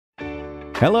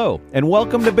Hello, and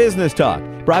welcome to Business Talk,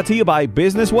 brought to you by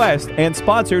Business West and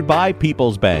sponsored by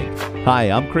People's Bank.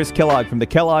 Hi, I'm Chris Kellogg from the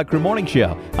Kellogg Crew Morning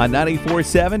Show on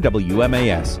 94.7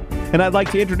 WMAS. And I'd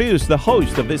like to introduce the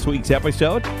host of this week's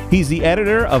episode. He's the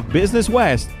editor of Business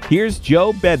West. Here's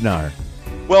Joe Bednar.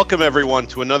 Welcome, everyone,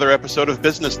 to another episode of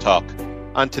Business Talk.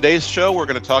 On today's show, we're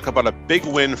going to talk about a big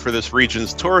win for this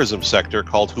region's tourism sector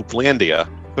called Hooplandia.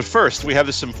 But first, we have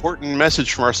this important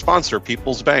message from our sponsor,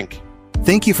 People's Bank.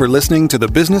 Thank you for listening to the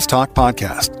Business Talk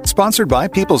podcast, sponsored by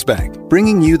People's Bank,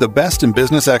 bringing you the best in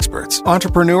business experts,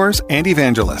 entrepreneurs, and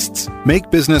evangelists. Make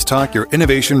Business Talk your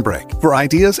innovation break for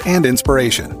ideas and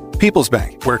inspiration. People's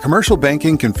Bank, where commercial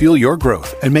banking can fuel your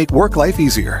growth and make work life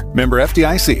easier. Member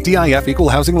FDIC, DIF Equal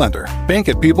Housing Lender.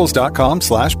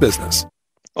 Bankatpeoples.com/business.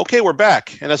 Okay, we're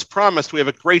back. And as promised, we have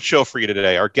a great show for you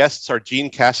today. Our guests are Gene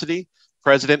Cassidy,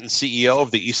 President and CEO of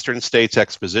the Eastern States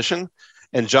Exposition,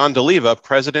 and John Doleva,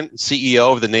 President and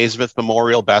CEO of the Naismith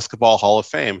Memorial Basketball Hall of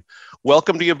Fame.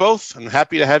 Welcome to you both. I'm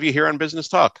happy to have you here on Business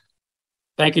Talk.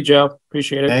 Thank you, Joe.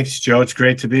 Appreciate it. Thanks, Joe. It's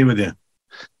great to be with you.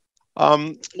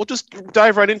 We'll just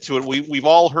dive right into it. We've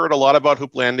all heard a lot about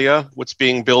Hooplandia, what's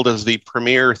being billed as the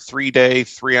premier 3-day,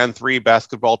 3-on-3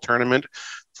 basketball tournament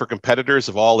for competitors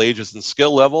of all ages and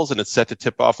skill levels, and it's set to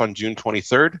tip off on June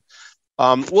 23rd.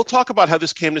 We'll talk about how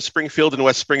this came to Springfield and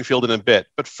West Springfield in a bit.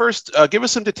 But first, give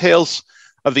us some details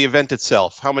of the event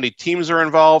itself. How many teams are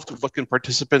involved? What can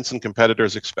participants and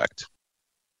competitors expect?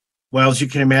 Well, as you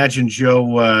can imagine,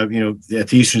 Joe, at the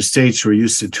Eastern States, we're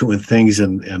used to doing things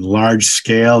in large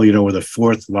scale. We're the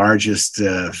fourth largest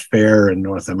fair in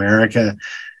North America,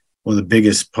 one of the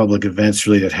biggest public events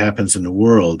really that happens in the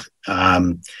world.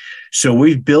 So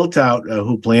we've built out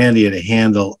Hooplandia to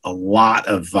handle a lot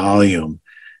of volume.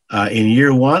 In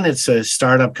year one, it's a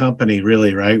startup company,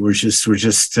 really, right? We're just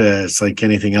it's like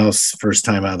anything else, first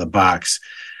time out of the box.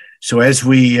 So as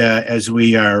we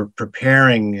are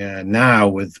preparing now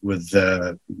with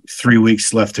 3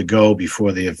 weeks left to go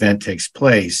before the event takes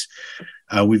place,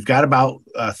 we've got about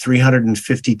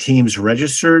 350 teams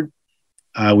registered.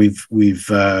 We've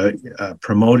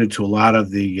promoted to a lot of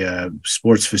the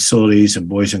sports facilities and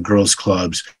boys and girls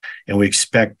clubs, and we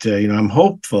expect. I'm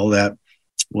hopeful that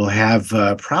we'll have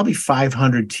probably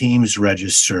 500 teams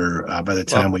register by the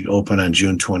time we open on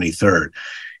June 23rd.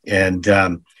 And,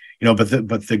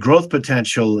 but the growth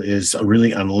potential is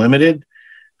really unlimited.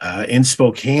 In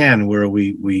Spokane, where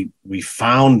we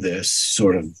found this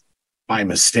sort of by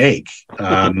mistake,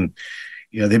 they've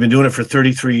been doing it for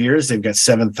 33 years. They've got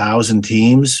 7,000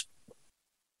 teams,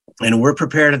 and we're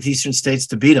prepared at the Eastern States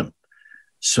to beat them.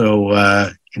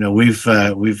 So, we've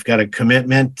got a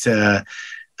commitment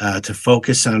to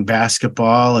focus on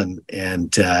basketball and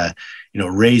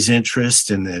raise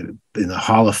interest in the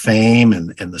Hall of Fame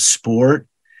and the sport,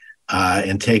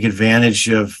 and take advantage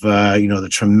of the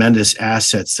tremendous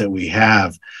assets that we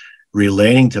have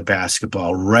relating to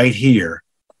basketball right here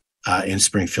in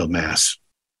Springfield, Mass.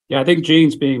 Yeah, I think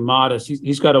Gene's being modest.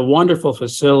 He's got a wonderful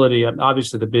facility.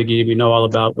 Obviously, the Big E, we know all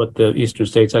about what the Eastern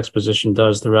States Exposition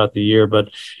does throughout the year. But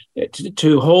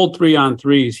to hold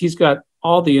 3-on-3s, he's got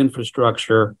all the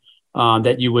infrastructure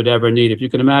that you would ever need. If you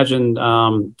can imagine,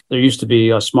 there used to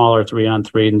be a smaller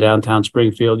 3-on-3 in downtown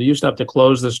Springfield. You used to have to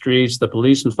close the streets. The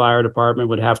police and fire department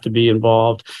would have to be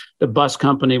involved. The bus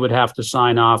company would have to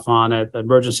sign off on it,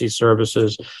 emergency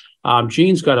services.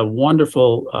 Gene's got a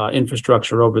wonderful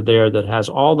infrastructure over there that has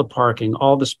all the parking,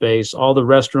 all the space, all the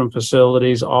restroom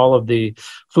facilities, all of the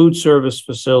food service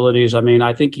facilities. I mean,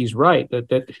 I think he's right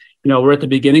that we're at the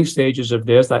beginning stages of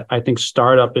this. I think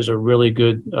startup is a really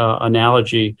good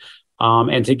analogy.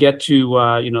 And to get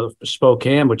to,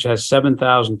 Spokane, which has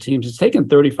 7,000 teams, it's taken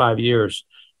 35 years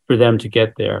for them to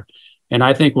get there. And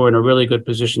I think we're in a really good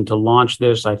position to launch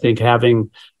this. I think having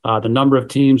the number of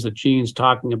teams that Gene's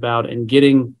talking about and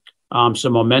getting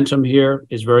some momentum here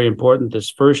is very important.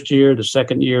 This first year, the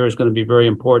second year is going to be very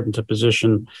important to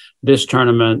position this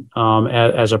tournament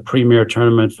as a premier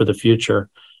tournament for the future.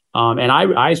 And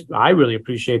I really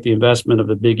appreciate the investment of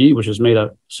the Big E, which has made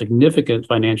a significant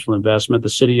financial investment. The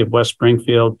city of West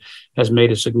Springfield has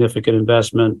made a significant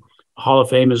investment. Hall of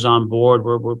Fame is on board.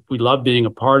 We love being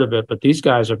a part of it, but these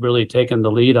guys have really taken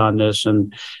the lead on this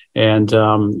and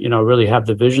really have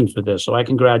the vision for this. So I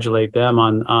congratulate them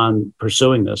on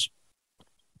pursuing this.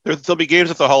 There'll be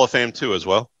games at the Hall of Fame too, as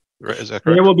well. Is that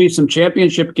correct? There will be some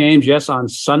championship games, yes, on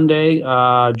Sunday,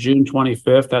 June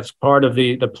 25th. That's part of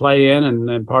the play-in,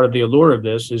 and part of the allure of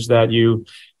this is that you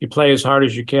play as hard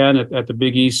as you can at the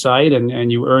Big East site,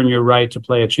 and you earn your right to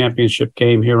play a championship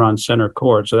game here on center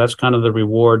court. So that's kind of the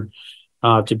reward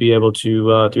to be able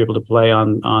to play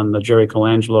on the Jerry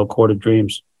Colangelo Court of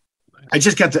Dreams. I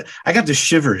got the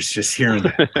shivers just hearing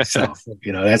that myself.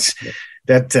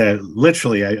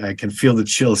 Literally, I can feel the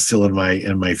chill still in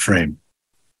my frame.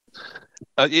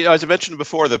 As I mentioned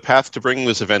before, the path to bringing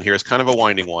this event here is kind of a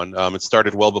winding one. It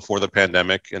started well before the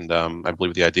pandemic, and I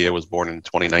believe the idea was born in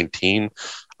 2019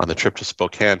 on the trip to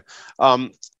Spokane.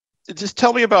 Just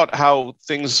tell me about how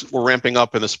things were ramping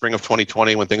up in the spring of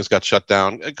 2020 when things got shut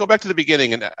down. Go back to the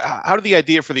beginning, and how did the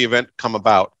idea for the event come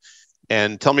about?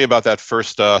 And tell me about that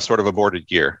first sort of aborted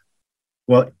year.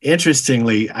 Well,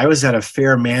 interestingly, I was at a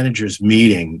fair managers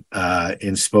meeting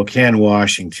in Spokane,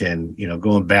 Washington,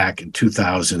 going back in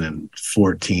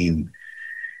 2014.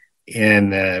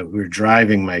 And we were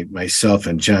driving, myself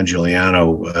and John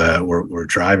Giuliano were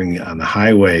driving on the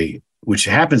highway, which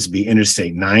happens to be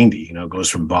Interstate 90, goes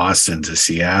from Boston to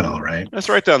Seattle, right? That's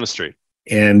right down the street.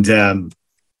 And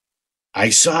I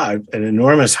saw an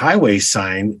enormous highway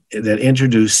sign that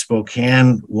introduced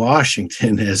Spokane,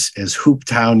 Washington as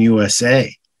Hooptown,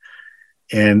 USA.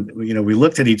 And, we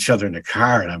looked at each other in the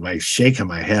car, and I'm like shaking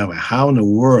my head. Like, how in the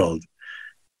world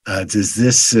does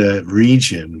this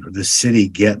region, or the city,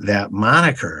 get that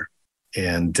moniker?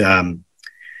 And,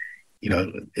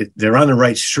 they're on the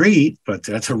right street, but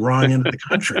that's a wrong end of the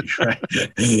country, right?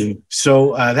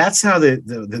 So that's how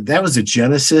that was the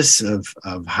genesis of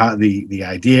how the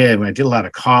idea. And I did a lot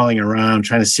of calling around,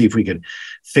 trying to see if we could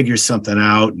figure something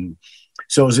out. And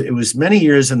so it was many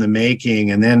years in the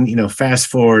making. And then, fast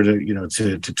forward,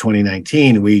 to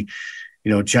 2019, we,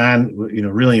 John,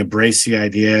 really embraced the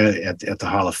idea at the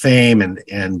Hall of Fame, and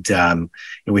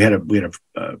we had a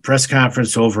press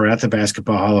conference over at the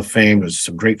Basketball Hall of Fame. There was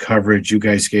some great coverage. You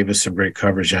guys gave us some great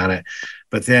coverage on it,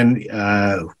 but then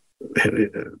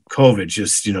COVID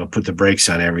just put the brakes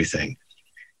on everything,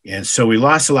 and so we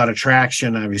lost a lot of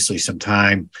traction. Obviously, some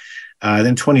time.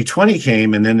 Then 2020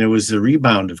 came, and then there was the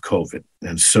rebound of COVID,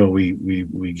 and so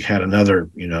we had another.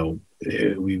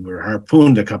 We were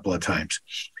harpooned a couple of times.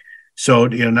 So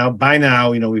now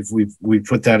we've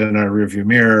put that in our rearview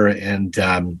mirror,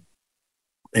 and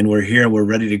we're here. We're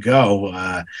ready to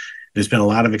go. There's been a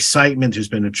lot of excitement. There's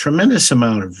been a tremendous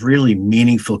amount of really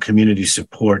meaningful community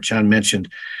support. John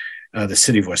mentioned the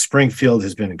city of West Springfield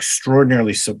has been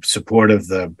extraordinarily supportive.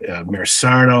 The Mayor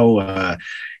Sarno,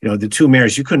 the two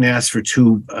mayors. You couldn't ask for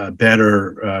two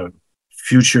better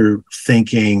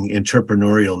future-thinking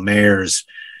entrepreneurial mayors.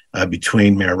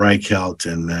 Between Mayor Reichelt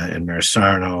and Mayor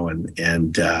Sarno,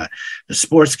 and the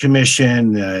Sports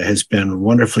Commission has been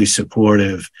wonderfully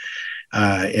supportive,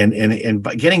 and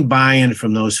getting buy-in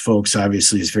from those folks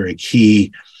obviously is very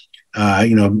key.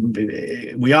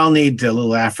 We all need a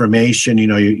little affirmation.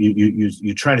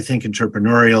 You try to think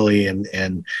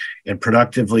entrepreneurially and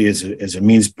productively as a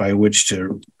means by which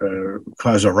to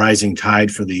cause a rising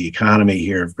tide for the economy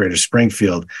here of Greater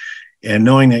Springfield. And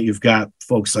knowing that you've got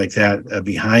folks like that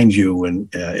behind you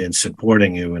and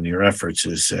supporting you in your efforts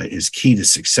is key to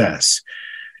success.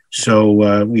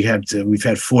 So we've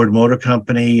had Ford Motor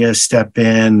Company step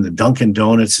in. The Dunkin'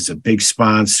 Donuts is a big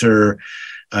sponsor.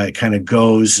 It kind of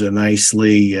goes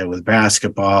nicely with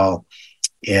basketball.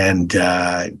 And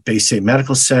Bay State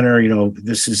Medical Center,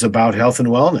 this is about health and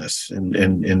wellness, and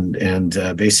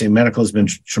Bay State Medical has been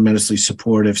tremendously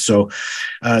supportive. So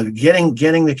getting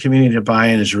the community to buy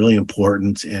in is really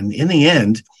important. And in the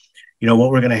end,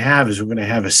 what we're going to have is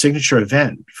a signature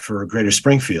event for Greater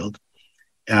Springfield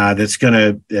that's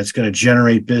going to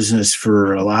generate business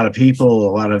for a lot of people,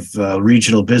 a lot of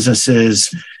regional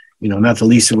businesses, not the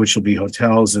least of which will be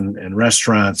hotels and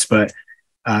restaurants, but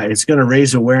it's going to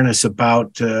raise awareness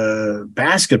about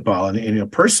basketball.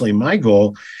 And personally, my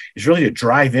goal is really to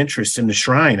drive interest in the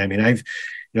Shrine. I mean,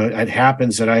 it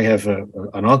happens that I have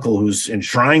an uncle who's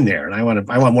enshrined there, and I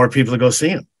want more people to go see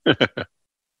him.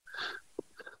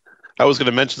 I was going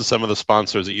to mention some of the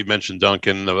sponsors that you mentioned,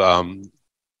 Duncan,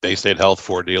 Bay State Health,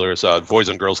 Ford Dealers, Boys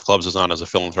and Girls Clubs is on as a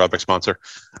philanthropic sponsor.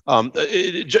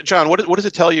 John, what does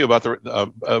it tell you about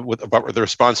the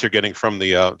response you're getting from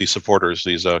the supporters,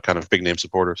 these kind of big name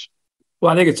supporters?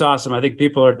 Well, I think it's awesome. I think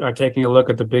people are taking a look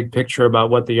at the big picture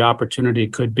about what the opportunity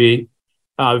could be.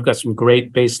 We've got some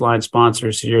great baseline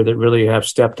sponsors here that really have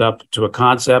stepped up to a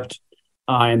concept,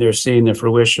 and they're seeing the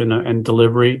fruition and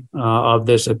delivery of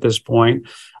this at this point.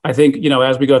 I think,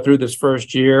 as we go through this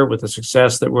first year with the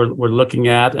success that we're looking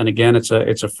at, and again, it's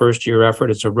a first year effort,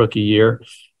 it's a rookie year.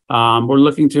 We're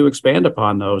looking to expand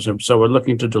upon those, and so we're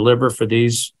looking to deliver for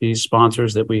these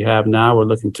sponsors that we have now. We're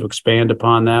looking to expand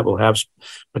upon that. We'll have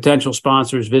potential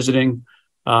sponsors visiting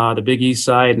the Big East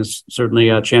side, and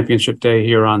certainly Championship Day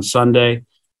here on Sunday.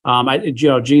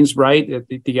 Gene's right.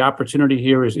 The opportunity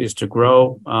here is to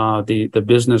grow the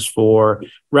business for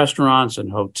restaurants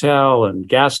and hotel and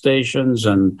gas stations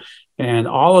and and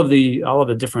all of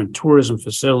the different tourism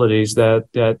facilities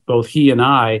that both he and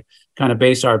I kind of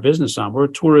base our business on. We're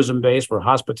tourism based, we're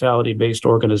hospitality based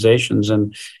organizations,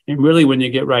 and really when you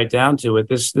get right down to it,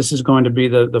 this is going to be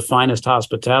the finest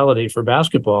hospitality for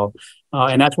basketball,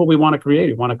 and that's what we want to create.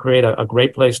 We want to create a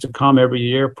great place to come every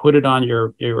year. Put it on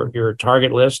your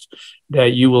target list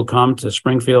that you will come to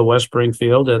Springfield, West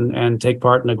Springfield, and take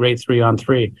part in a great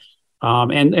 3-on-3.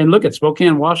 And look at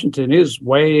Spokane, Washington is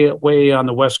way on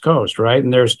the West Coast, right?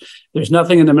 And there's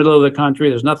nothing in the middle of the country.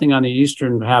 There's nothing on the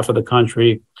eastern half of the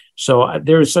country. So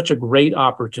there is such a great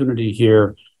opportunity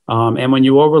here. And when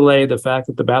you overlay the fact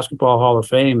that the Basketball Hall of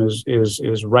Fame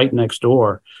is right next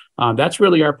door, that's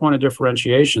really our point of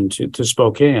differentiation to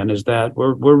Spokane, is that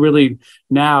we're really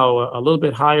now a little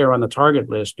bit higher on the target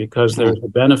list because there's the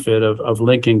benefit of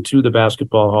linking to the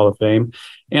Basketball Hall of Fame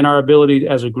and our ability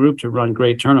as a group to run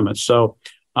great tournaments. So,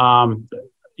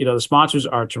 the sponsors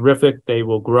are terrific. They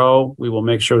will grow. We will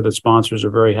make sure that sponsors are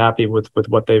very happy with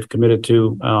what they've committed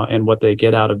to and what they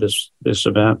get out of this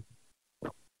event.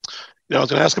 I was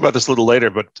going to ask about this a little later,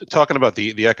 but talking about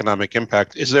the economic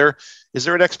impact, is there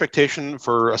an expectation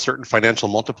for a certain financial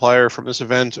multiplier from this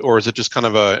event, or is it just kind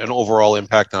of an overall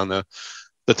impact on the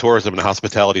tourism and the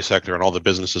hospitality sector and all the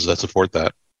businesses that support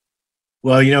that?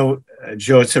 Well,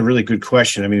 Joe, it's a really good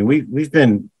question. I mean, we've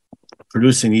been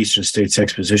producing the Eastern States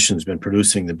Exposition, has been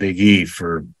producing the Big E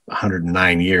for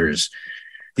 109 years.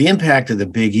 The impact of the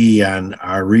Big E on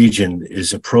our region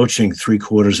is approaching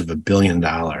 $750 million.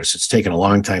 It's taken a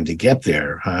long time to get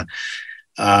there,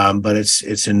 but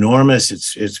it's enormous.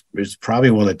 It's probably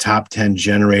one of the top 10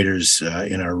 generators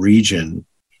in our region,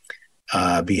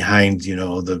 behind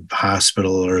the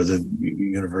hospital or the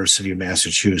University of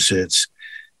Massachusetts.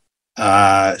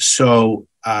 So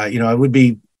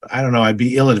I'd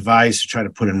be ill-advised to try to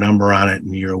put a number on it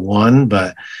in year one,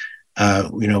 but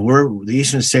the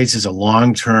Eastern States is a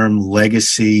long-term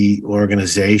legacy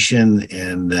organization,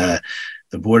 and the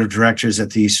board of directors at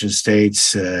the Eastern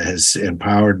States has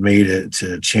empowered me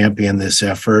to champion this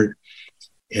effort,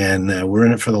 and we're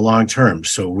in it for the long term.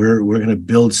 So we're going to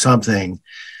build something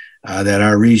that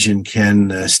our region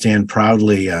can stand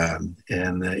proudly on,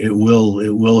 and it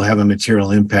will have a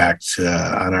material impact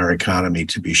on our economy,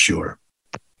 to be sure.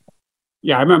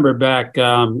 Yeah, I remember back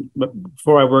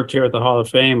before I worked here at the Hall of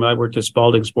Fame, I worked at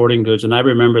Spalding Sporting Goods, and I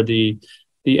remember the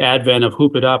advent of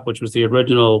Hoop It Up, which was the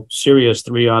original serious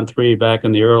 3-on-3 back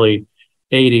in the early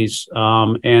 80s.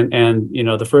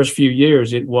 And the first few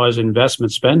years, it was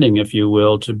investment spending, if you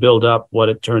will, to build up what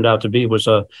it turned out to be was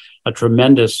a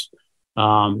tremendous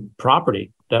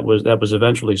property that was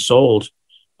eventually sold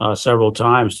several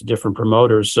times to different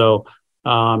promoters. So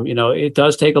it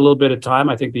does take a little bit of time.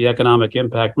 I think the economic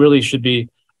impact really should be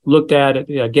looked at.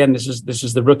 Again, this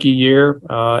is the rookie year.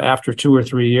 After 2 or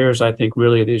 3 years, I think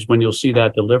really it is when you'll see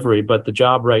that delivery. But the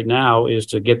job right now is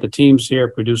to get the teams here,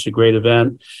 produce a great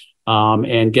event,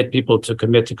 and get people to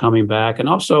commit to coming back. And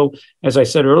also, as I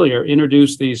said earlier,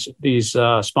 introduce these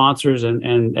sponsors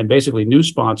and basically new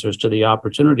sponsors to the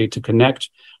opportunity to connect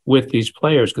with these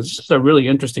players, because this is a really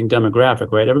interesting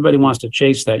demographic, right? Everybody wants to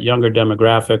chase that younger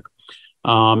demographic.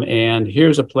 And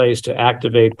here's a place to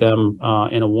activate them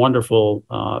in a wonderful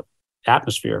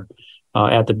atmosphere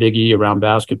at the Big E around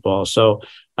basketball. So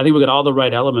I think we got all the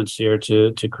right elements here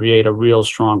to create a real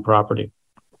strong property.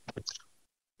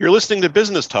 You're listening to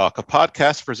Business Talk, a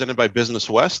podcast presented by Business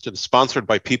West and sponsored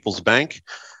by People's Bank.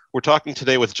 We're talking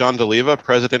today with John Doleva,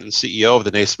 President and CEO of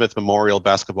the Naismith Memorial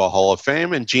Basketball Hall of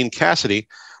Fame, and Gene Cassidy,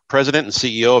 President and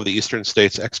CEO of the Eastern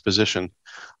States Exposition.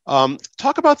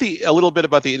 Talk about a little bit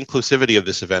about the inclusivity of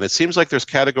this event. It seems like there's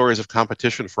categories of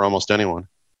competition for almost anyone.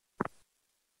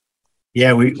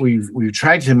 Yeah, we've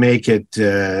tried to make it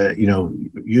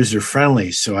user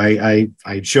friendly. So I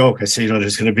joke, I say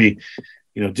there's going to be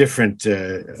different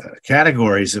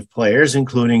categories of players,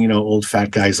 including old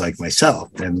fat guys like myself,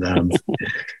 and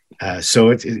so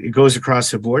it goes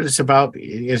across the board. It's about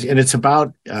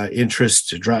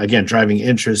interest, driving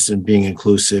interest and being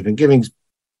inclusive and giving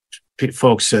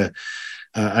folks an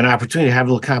opportunity to have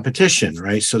a little competition,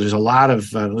 right? So there's a lot of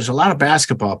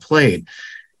basketball played,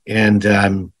 and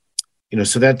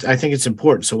so that I think it's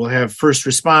important. So we'll have first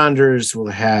responders,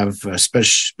 we'll have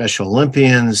special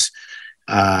Olympians,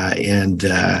 and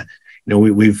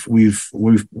we've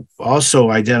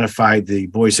also identified the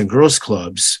Boys and Girls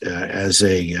Clubs as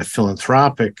a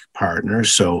philanthropic partner.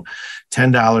 So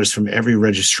 $10 from every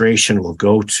registration will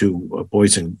go to a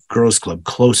Boys and Girls Club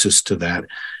closest to that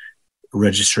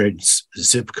registered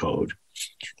zip code.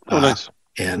 Oh, nice.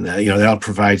 And that'll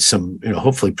provide some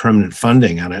hopefully permanent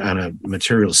funding on a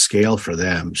material scale for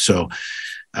them. So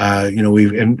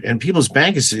we've and People's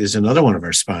Bank is another one of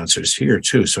our sponsors here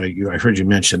too. So I heard you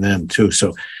mention them too.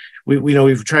 So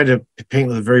we've tried to paint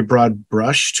with a very broad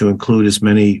brush to include as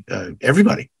many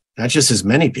everybody, not just as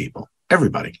many people,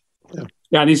 everybody.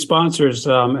 Yeah, and these sponsors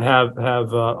have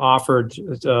offered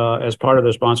as part of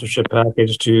their sponsorship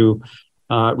package to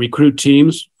recruit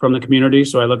teams from the community.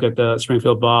 So I look at the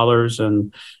Springfield Ballers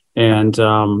and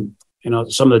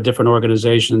some of the different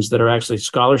organizations that are actually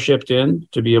scholarshiped in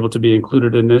to be able to be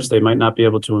included in this. They might not be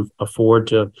able to afford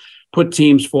to put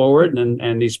teams forward,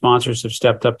 and these sponsors have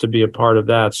stepped up to be a part of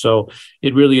that. So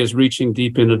it really is reaching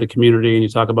deep into the community, and you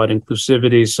talk about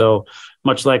inclusivity. So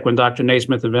much like when Dr.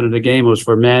 Naismith invented the game, it was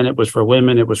for men, it was for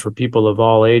women, it was for people of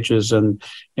all ages. And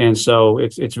so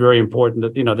it's very important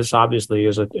that, this obviously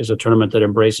is a tournament that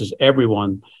embraces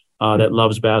everyone that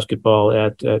loves basketball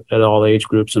at all age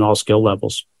groups and all skill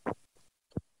levels.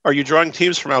 Are you drawing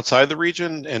teams from outside the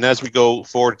region? And as we go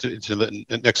forward to the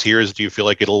next years, do you feel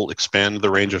like it'll expand the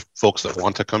range of folks that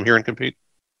want to come here and compete?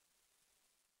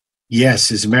 Yes.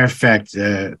 As a matter of fact,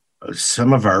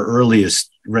 some of our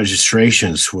earliest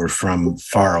registrations were from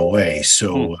far away.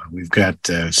 So we've got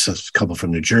a couple from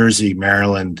New Jersey,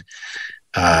 Maryland,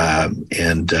 and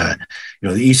the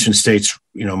Eastern States,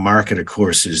 market, of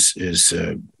course, is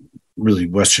really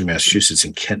Western Massachusetts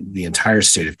and the entire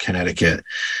state of Connecticut.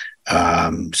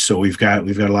 So we've got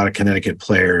a lot of Connecticut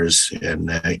players,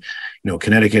 and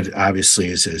Connecticut obviously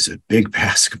is a big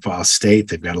basketball state.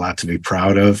 They've got a lot to be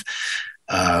proud of.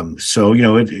 So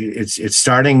it's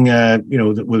starting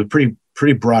with a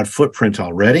pretty broad footprint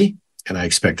already, and I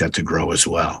expect that to grow as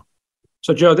well.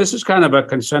 So Joe, this is kind of a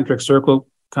concentric circle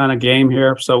kind of game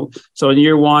here. So in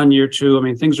year one, year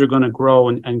two, things are going to grow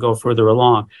and go further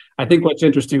along. I think what's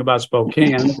interesting about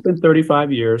Spokane, it's been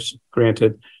 35 years,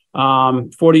 granted.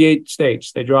 48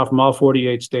 states. They draw from all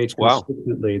 48 states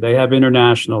consistently. Wow. They have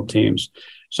international teams.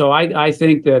 So I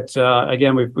think that,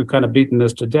 again, we've kind of beaten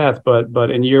this to death,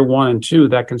 but in year one and two,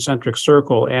 that concentric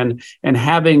circle and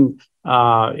having,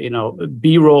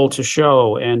 B-roll to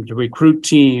show and to recruit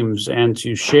teams and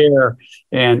to share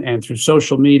and through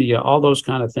social media, all those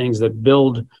kind of things that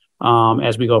build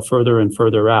as we go further and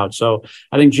further out. So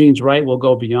I think Gene's right. We'll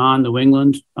go beyond New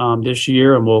England this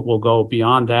year, and we'll go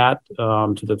beyond that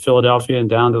to the Philadelphia and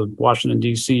down to the Washington,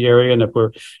 D.C. area. And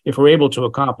if we're able to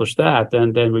accomplish that,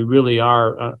 then we really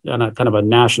are on a kind of a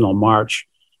national march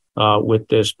with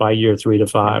this by year 3 to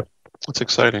 5. That's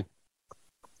exciting.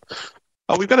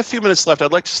 We've got a few minutes left.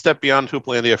 I'd like to step beyond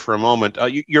Hooplandia for a moment.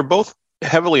 You're both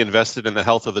heavily invested in the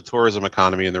health of the tourism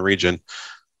economy in the region.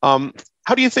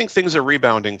 How do you think things are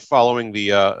rebounding following the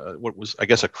what was, I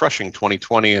guess, a crushing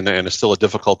 2020 and still a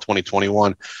difficult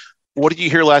 2021? What did you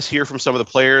hear last year from some of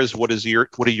the players? What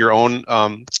are your own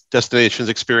destinations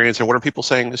experience, and what are people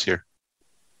saying this year?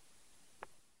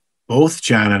 Both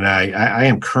John and I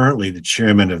am currently the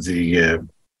chairman of the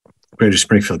Greater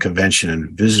Springfield Convention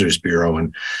and Visitors Bureau,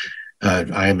 and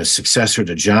I am a successor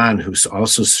to John, who's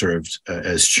also served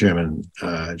as chairman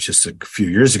just a few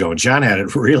years ago. And John had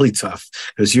it really tough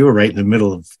because you were right in the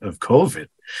middle of COVID.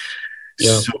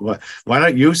 Yeah. So why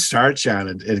don't you start,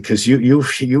 John? Because you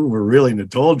were really in the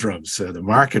doldrums. The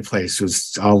marketplace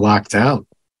was all locked down.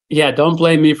 Yeah, don't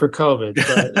blame me for COVID.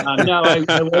 But, no, I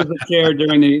was the chair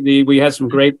during we had some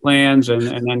great plans, and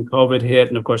then COVID hit,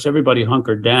 and of course everybody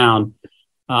hunkered down.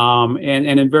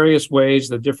 And in various ways,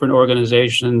 the different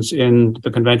organizations in the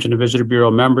Convention and Visitor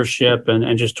Bureau membership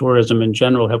and just tourism in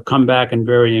general have come back in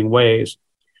varying ways.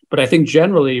 But I think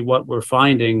generally what we're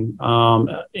finding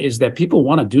is that people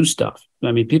want to do stuff.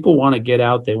 People want to get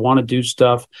out. They want to do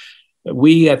stuff.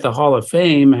 We at the Hall of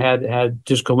Fame had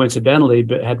just coincidentally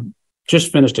had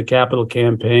just finished a capital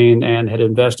campaign and had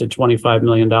invested $25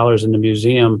 million in the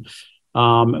museum,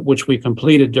 which we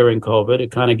completed during COVID.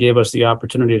 It kind of gave us the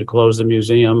opportunity to close the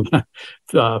museum,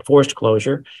 forced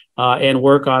closure, and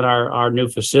work on our new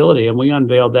facility. And we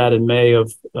unveiled that in May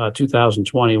of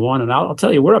 2021. And I'll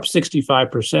tell you, we're up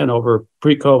 65% over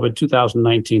pre-COVID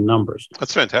 2019 numbers.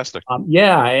 That's fantastic.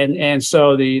 And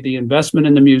so the investment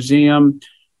in the museum,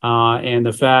 and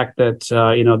the fact that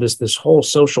this whole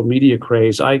social media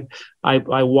craze, I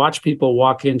watch people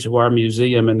walk into our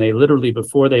museum and they literally,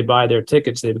 before they buy their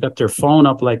tickets, they've got their phone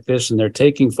up like this and they're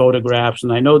taking photographs,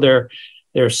 and I know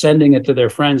they're sending it to their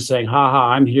friends saying,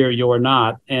 "Ha, I'm here, you're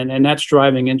not," and that's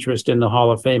driving interest in the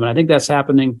Hall of Fame. And I think that's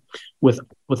happening with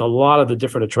a lot of the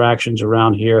different attractions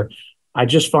around here. I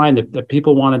just find that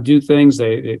people want to do things.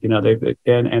 They want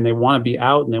to be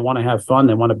out and they want to have fun.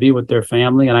 They want to be with their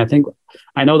family. And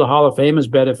I know the Hall of Fame is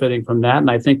benefiting from that.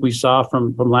 And I think we saw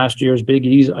from last year's Big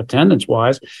E's attendance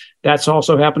wise, that's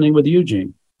also happening with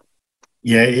Eugene.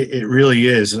 Yeah, it really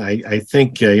is. And I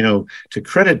think, to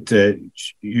credit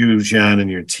you, John,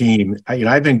 and your team,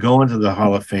 I've been going to the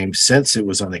Hall of Fame since it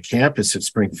was on the campus at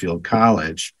Springfield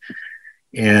College.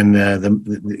 And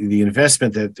the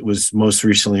investment that was most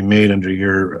recently made under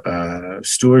your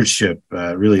stewardship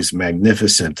really is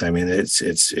magnificent. I mean, it's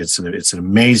an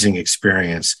amazing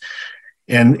experience.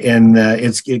 And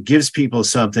it gives people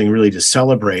something really to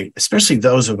celebrate, especially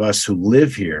those of us who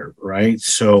live here, right?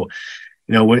 So,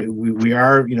 we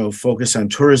are, focused on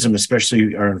tourism,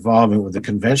 especially our involvement with the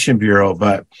Convention Bureau,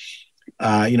 but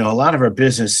a lot of our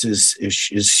business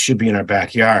should be in our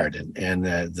backyard, and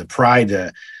the pride.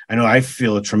 I know I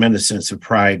feel a tremendous sense of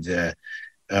pride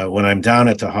when I'm down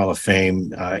at the Hall of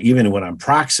Fame, even when I'm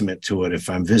proximate to it. If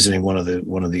I'm visiting one of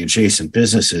the adjacent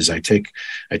businesses, I take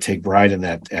pride in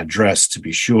that address, to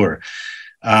be sure.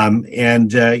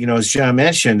 As John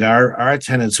mentioned, our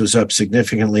attendance was up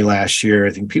significantly last year. I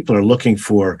think people are looking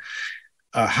for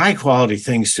high quality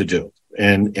things to do,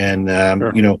 and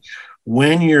Sure.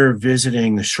 When you're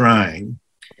visiting the shrine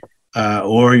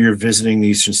or you're visiting the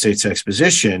Eastern States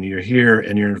Exposition, you're here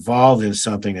and you're involved in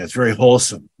something that's very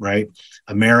wholesome, right?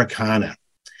 Americana,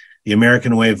 the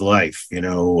American way of life. We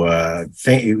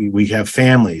have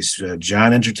families.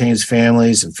 John entertains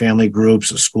families and family groups,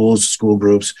 school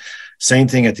groups. Same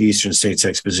thing at the Eastern States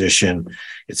Exposition.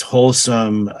 It's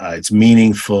wholesome, it's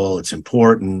meaningful, it's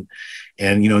important.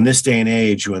 And, in this day and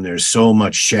age, when there's so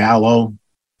much shallow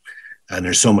and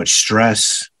there's so much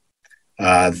stress,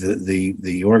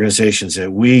 the organizations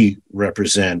that we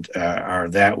represent are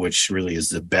that which really is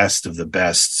the best of the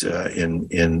best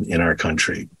in our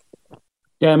country.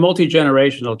 Yeah,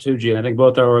 multi-generational too, Gene. I think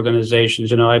both our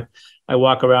organizations, I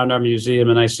walk around our museum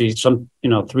and I see some,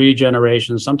 3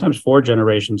 generations, sometimes 4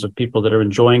 generations of people that are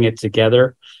enjoying it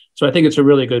together. So I think it's a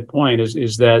really good point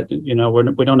is that,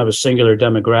 we don't have a singular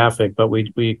demographic, but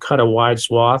we cut a wide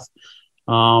swath.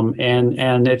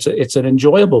 And it's an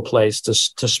enjoyable place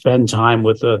to spend time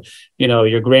with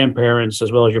your grandparents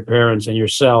as well as your parents and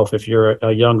yourself if you're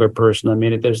a younger person. I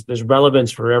mean, there's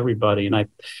relevance for everybody, and I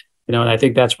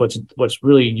think that's what's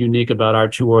really unique about our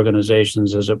 2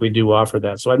 organizations is that we do offer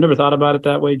that. So I've never thought about it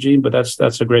that way, Gene, but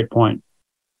that's a great point.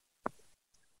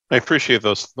 I appreciate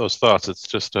those thoughts. It's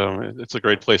just it's a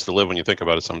great place to live when you think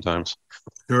about it sometimes.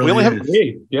 Really we only have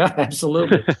yeah,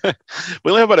 absolutely.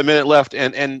 We only have about a minute left,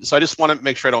 and so I just want to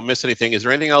make sure I don't miss anything. Is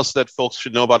there anything else that folks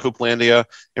should know about Hooplandia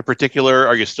in particular?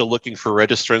 Are you still looking for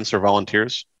registrants or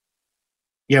volunteers?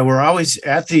 Yeah, we're always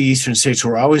at the Eastern States.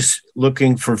 We're always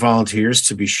looking for volunteers,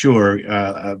 to be sure.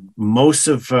 Most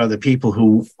of the people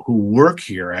who work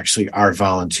here actually are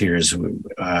volunteers,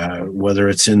 whether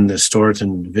it's in the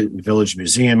Storeton Village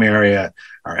Museum area,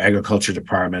 our agriculture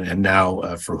department, and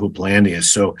now for Hooplandia.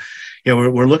 So, yeah,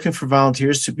 we're looking for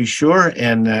volunteers, to be sure,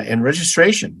 and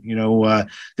registration.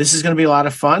 This is going to be a lot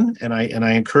of fun, and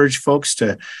I encourage folks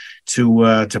to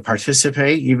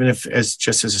participate, even if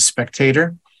just as a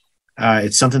spectator.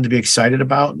 It's something to be excited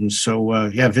about. And so,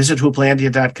 visit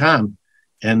hooplandia.com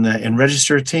and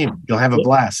register a team. You'll have a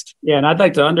blast. Yeah, and I'd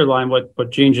like to underline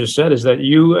what Gene just said is that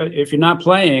if you're not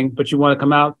playing, but you want to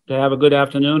come out to have a good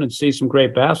afternoon and see some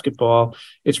great basketball,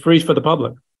 it's free for the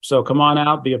public. So come on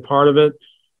out, be a part of it,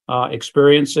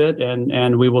 experience it,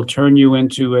 and we will turn you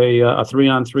into a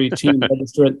 3-on-3 team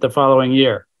registrant the following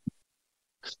year.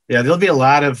 Yeah, there'll be a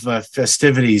lot of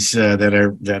festivities that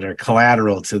are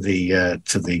collateral to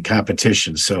the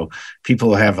competition. So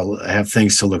people have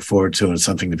things to look forward to and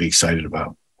something to be excited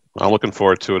about. I'm looking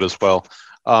forward to it as well.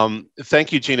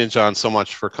 Thank you, Gene and John, so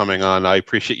much for coming on. I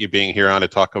appreciate you being here on to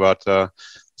talk about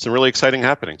some really exciting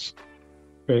happenings.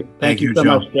 Great. Thank you so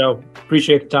much, Joe.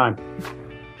 Appreciate the time.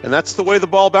 And that's the way the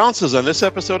ball bounces on this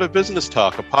episode of Business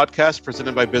Talk, a podcast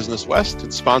presented by Business West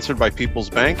and sponsored by People's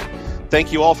Bank.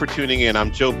 Thank you all for tuning in.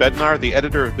 I'm Joe Bednar, the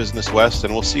editor of Business West,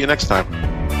 and we'll see you next time.